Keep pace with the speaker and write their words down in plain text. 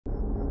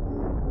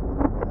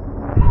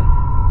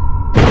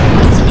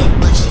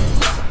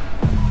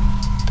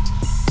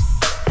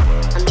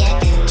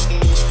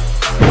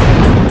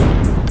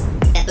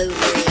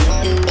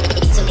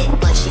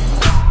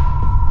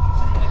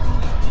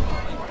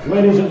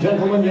and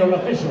gentlemen, your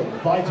official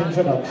fight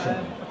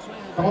introduction.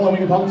 The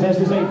following contest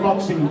is a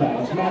boxing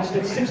bout matched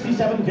at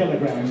 67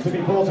 kilograms to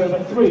be fought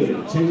over 3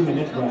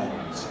 2-minute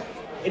rounds.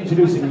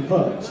 Introducing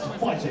first,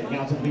 fighting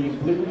out of the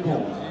blue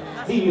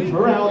corner, he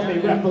proudly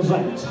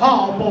represents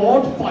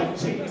Hardboard Fight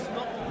Team,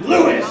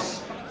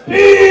 Lewis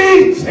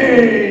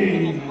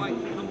Beattie!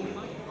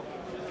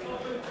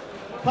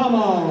 Come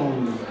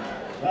on,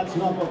 that's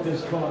not what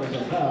this sport is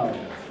about.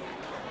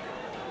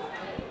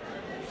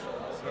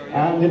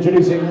 And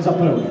introducing his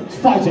opponent,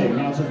 fighting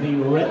out of the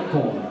red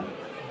corner.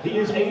 He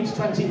is age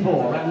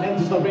 24 and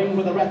enters the ring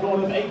with a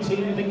record of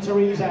 18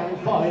 victories and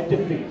 5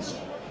 defeats.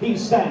 He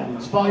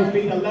stands 5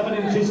 feet 11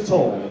 inches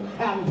tall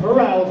and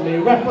proudly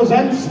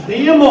represents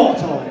the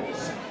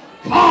Immortals,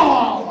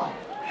 Carl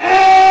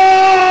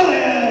Ellis!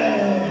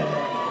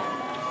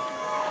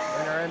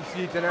 And our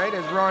MC tonight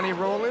is Ronnie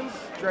Rowlands,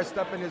 dressed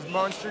up in his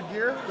monster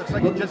gear. Looks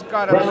like he just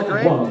got out of the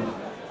grave.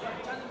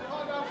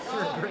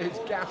 Sir Graves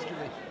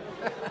Gaskery.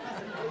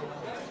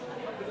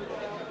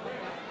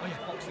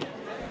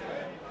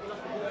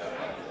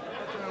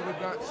 We've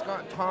got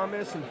Scott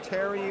Thomas and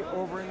Terry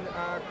over in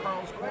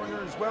Carl's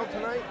corner as well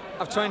tonight.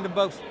 I've trained them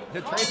both.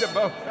 You trained them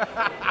both.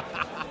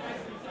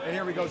 And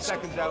here we go,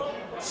 seconds out.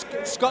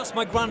 Scott's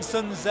my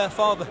grandson's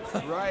father.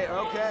 Right,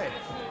 okay.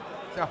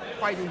 It's a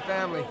fighting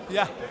family.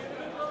 Yeah.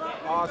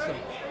 Awesome.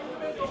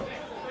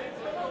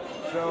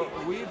 So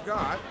we've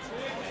got...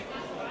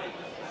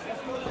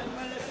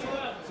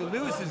 So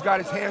Lewis has got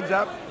his hands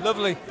up.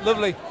 Lovely,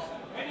 lovely.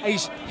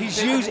 He's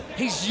using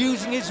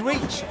his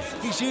reach.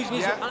 He's using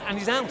his and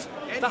he's out.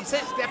 And That's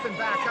he's it. stepping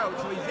back out,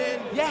 so he's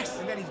in. Yes.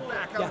 And then he's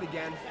back out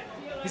again.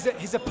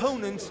 His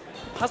opponent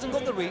hasn't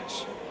got the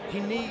reach. He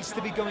needs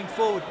to be going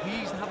forward. He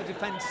needs to have a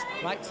defence,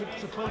 right, to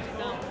close it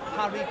down,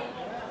 parry.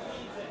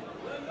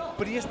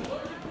 But he isn't.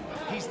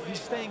 He's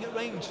staying at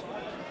range.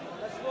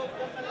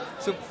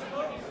 So,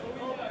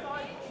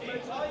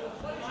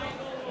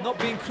 not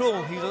being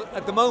cruel. He's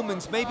at the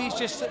moment. Maybe he's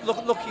just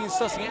looking and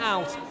sussing it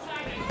out.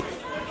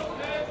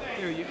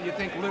 You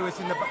think Lewis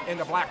in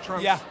the black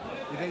trunks? Yeah.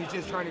 You think he's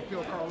just trying to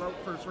feel Carl out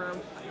first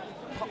round?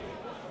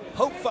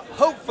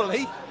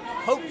 Hopefully.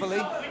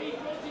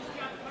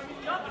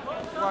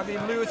 Well, I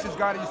mean, Lewis has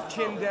got his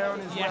chin down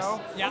as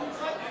well. Yeah.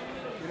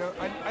 You know,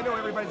 I know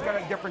everybody's got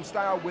a different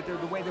style with the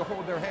way they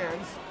hold their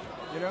hands.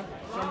 You know,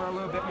 some are a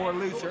little bit more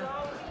looser.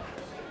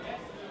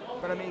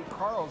 But I mean,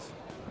 Carl's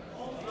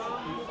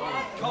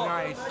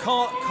nice.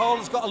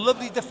 Carl's got a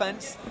lovely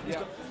defence.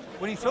 Yeah.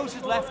 When he throws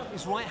his left,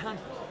 his right hand.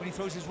 When he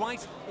throws his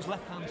right, his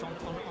left hand's on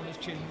his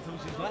chin. When he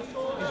throws his left,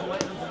 his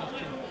right hand's on his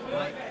chin.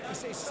 Right?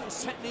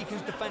 His technique,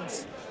 his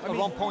defence are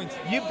on point.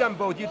 You've done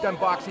both. You've done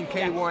boxing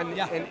K1.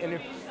 Yeah. And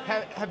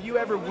have you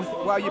ever,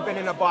 while you've been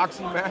in a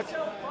boxing match,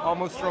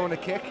 almost thrown a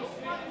kick?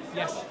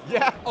 Yes.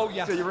 Yeah? Oh,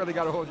 yes. So you really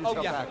got to hold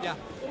yourself back. Yeah.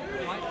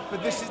 Right?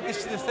 But this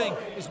is the thing,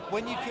 is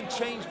when you can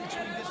change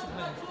between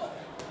disciplines,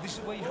 this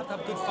is where you have to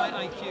have good fight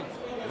IQ.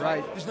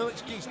 Right. There's no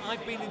excuse.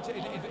 I've been in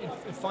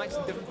fights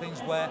and different things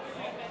where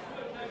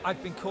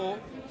I've been caught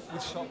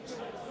with shots.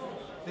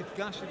 The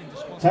guy should have been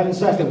disqualified. 10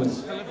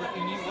 seconds.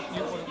 Deliberately knew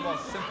what it was.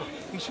 Simple.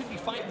 He should be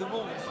fighting the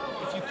rules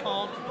if you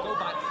can't go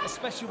back,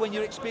 especially when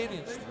you're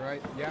experienced.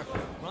 Right, yeah.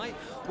 Right?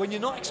 When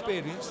you're not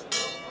experienced,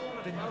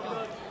 then you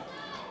go.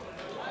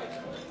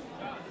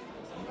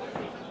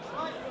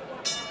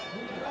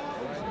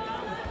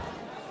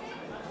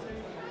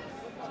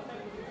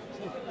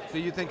 So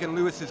you think in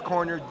Lewis's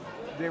corner,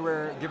 they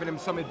were giving him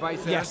some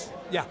advice there? Yes,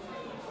 yeah.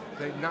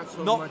 They not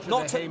so Not much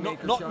not of the to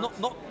haymaker not shots?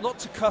 not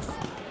to cuff.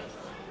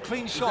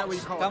 Clean Is that shots what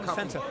you call down it, the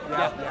cuffing? centre.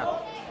 Yeah.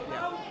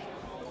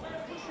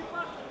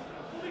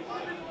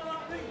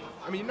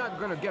 I mean, you're not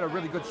going to get a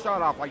really good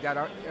shot off like that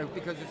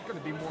because it's going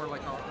to be more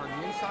like on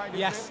the inside,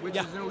 isn't it? Which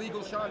is an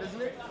illegal shot,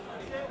 isn't it?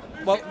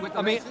 Well,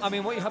 I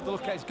mean, what you have to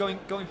look at is going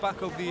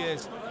back over the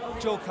years.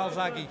 Joe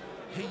Calzaghe,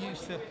 he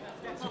used to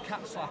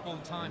cat slap all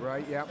the time.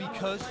 Right, yeah.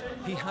 Because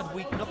he had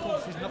weak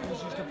knuckles. His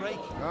knuckles used to break.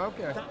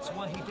 Okay. That's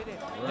why he did it.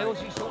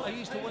 Right. I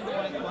used to wonder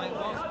why it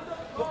was.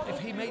 But if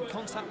he made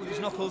contact with his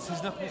knuckles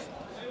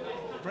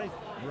break.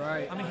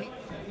 Right. I mean, he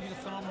was a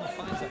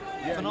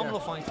phenomenal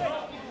fighter. Fighter.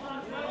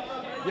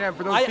 Yeah,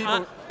 for those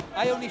people...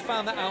 I only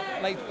found that out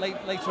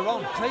later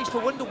on. Because I used to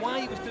wonder why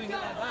he was doing it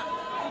like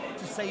that,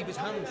 to save his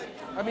hands.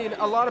 I mean,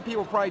 a lot of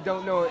people probably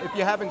don't know, if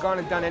you haven't gone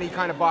and done any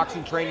kind of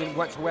boxing training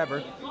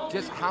whatsoever,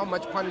 just how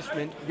much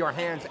punishment your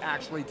hands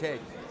actually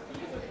take.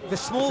 The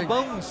small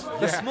bones.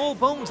 The small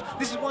bones.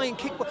 This is why in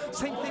kickboxing,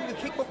 same thing with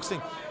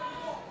kickboxing.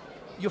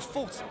 Your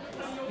foot,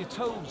 your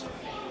toes,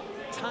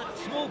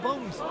 small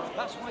bones.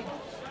 That's why you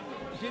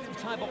do it with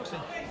Thai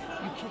boxing.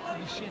 You kick with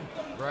your shin.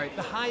 Right.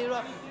 The higher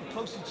up, the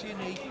closer to your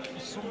knee, the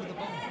stronger the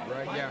bone.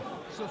 Right, yeah.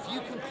 So if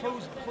you can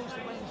close the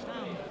range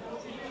down,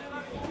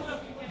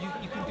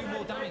 you can do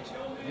more damage.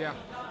 Yeah.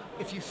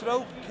 If you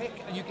throw, kick,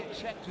 and you get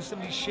checked with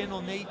somebody's shin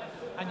or knee,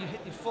 and you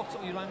hit your foot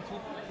or your ankle,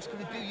 it's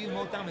going to do you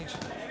more damage.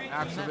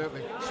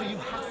 Absolutely. So you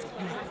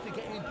have to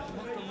get in. You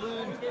have to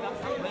learn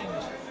that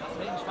range.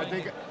 I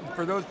think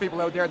for those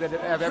people out there that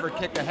have ever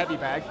kicked a heavy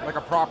bag, like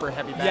a proper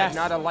heavy bag,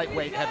 not a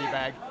lightweight heavy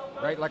bag,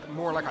 right? Like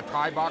more like a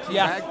Thai boxing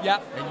Yeah, bag. yeah.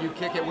 And you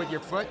kick it with your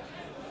foot,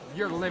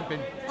 you're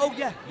limping. Oh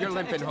yeah, You're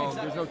limping home.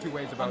 exactly. There's no two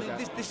ways about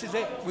that. This is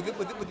it. With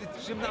the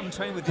gym that I'm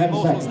training with, the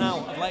Immortals now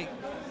of late,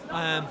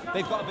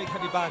 they've got a big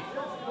heavy bag,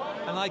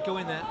 and I go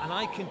in there and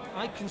I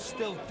can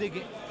still dig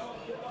it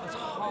as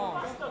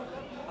hard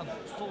and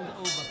fold it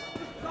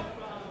over.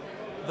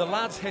 The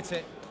lads hit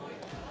it,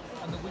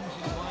 and the wings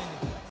is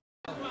winding.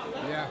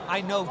 Yeah.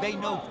 I know, they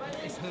know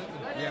it's hurting.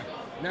 Yeah.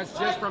 And that's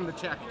just from the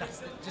check.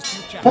 That's just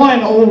the check.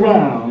 Final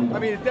round. I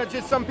mean, that's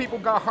just some people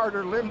got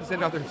harder limbs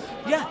than others.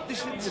 Yeah,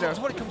 this is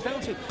what it comes down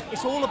to.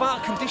 It's all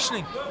about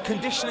conditioning.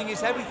 Conditioning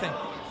is everything.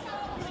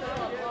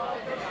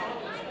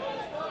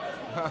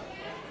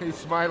 He's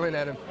smiling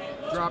at him.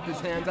 Dropped his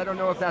hands. I don't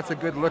know if that's a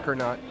good look or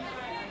not.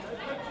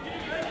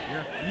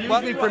 Yeah.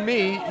 Usually for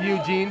me,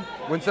 Eugene,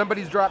 when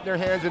somebody's dropped their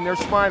hands and they're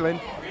smiling,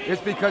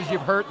 it's because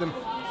you've hurt them.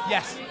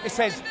 Yes, it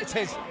says.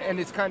 And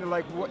it's kind of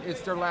like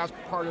it's their last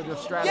part of their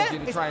strategy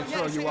to try and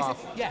throw you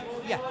off. Yeah,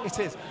 it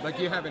is. Like,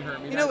 you haven't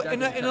hurt me. You know,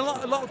 in a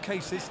lot of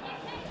cases,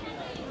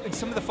 in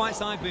some of the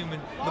fights I've been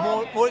in,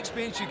 the more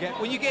experience you get,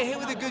 when you get hit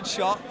with a good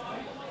shot,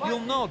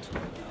 you'll nod.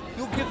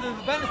 You'll give them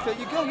the benefit.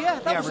 You go, yeah,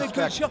 that was a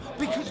good shot,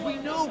 because we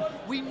know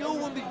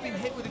when we've been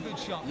hit with a good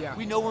shot. Yeah.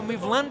 We know when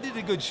we've landed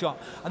a good shot,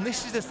 and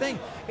this is the thing.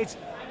 It's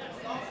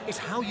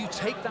how you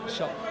take that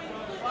shot.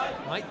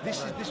 Right?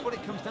 This is what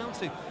it comes down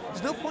to.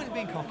 There's no point in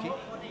being cocky.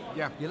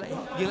 Yeah. You let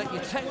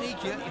your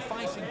technique, you let your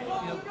fighting,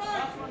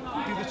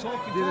 do the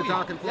talking. Do the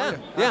talking for you.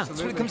 Yeah,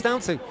 that's what it comes down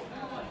to.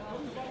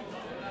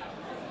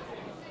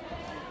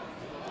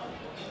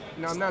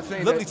 Now, I'm not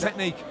saying lovely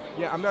technique.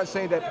 Yeah, I'm not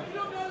saying that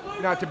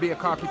not to be a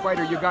cocky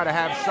fighter, you got to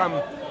have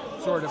some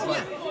sort of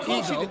like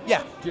ego.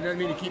 Yeah. Do you know what I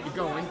mean? To keep you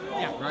going.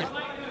 Yeah. Right.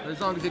 As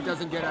long as it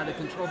doesn't get out of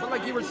control. But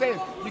like you were saying,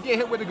 you get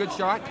hit with a good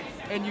shot,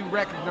 and you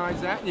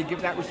recognize that, and you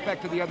give that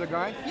respect to the other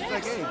guy. Yes. It's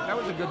like, hey, that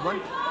was a good one.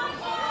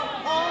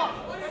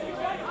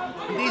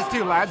 These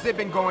two lads, they've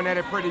been going at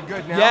it pretty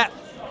good now. Yeah.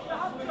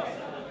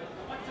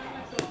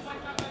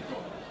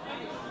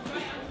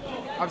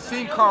 I've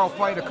seen Carl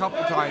fight a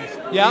couple times.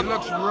 Yeah. He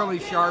looks really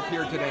sharp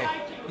here today.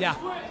 Yeah.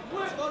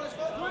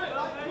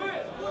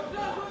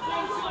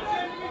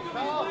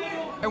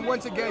 And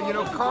once again,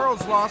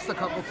 Carl's lost a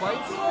couple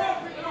fights,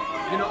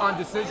 on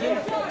decision,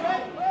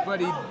 but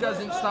he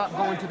doesn't stop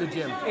going to the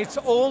gym. It's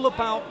all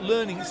about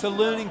learning. It's a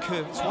learning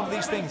curve. It's one of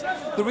these things.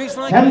 The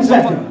reason I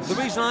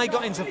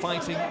got into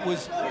fighting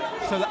was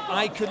so that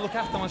I could look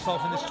after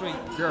myself in the street.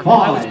 Sure.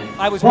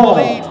 I was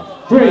bullied.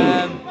 3,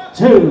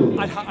 2,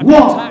 I'd 1. been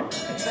attacked,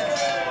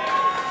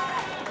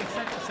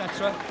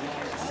 etc.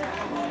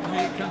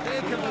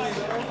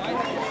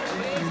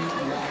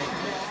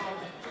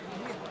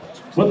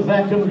 But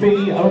there can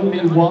be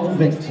only one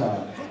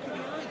victor.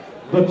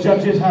 The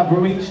judges have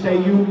reached a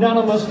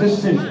unanimous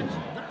decision.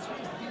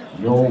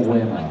 Your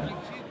winner,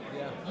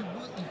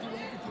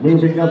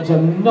 moving up to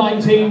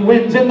 19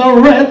 wins in the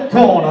red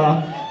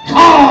corner,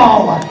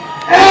 Carl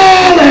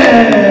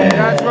Ellis!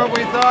 That's what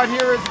we thought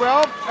here as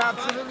well.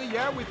 Absolutely,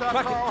 yeah. We thought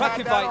Carl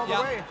had that all the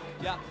way.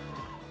 Yeah.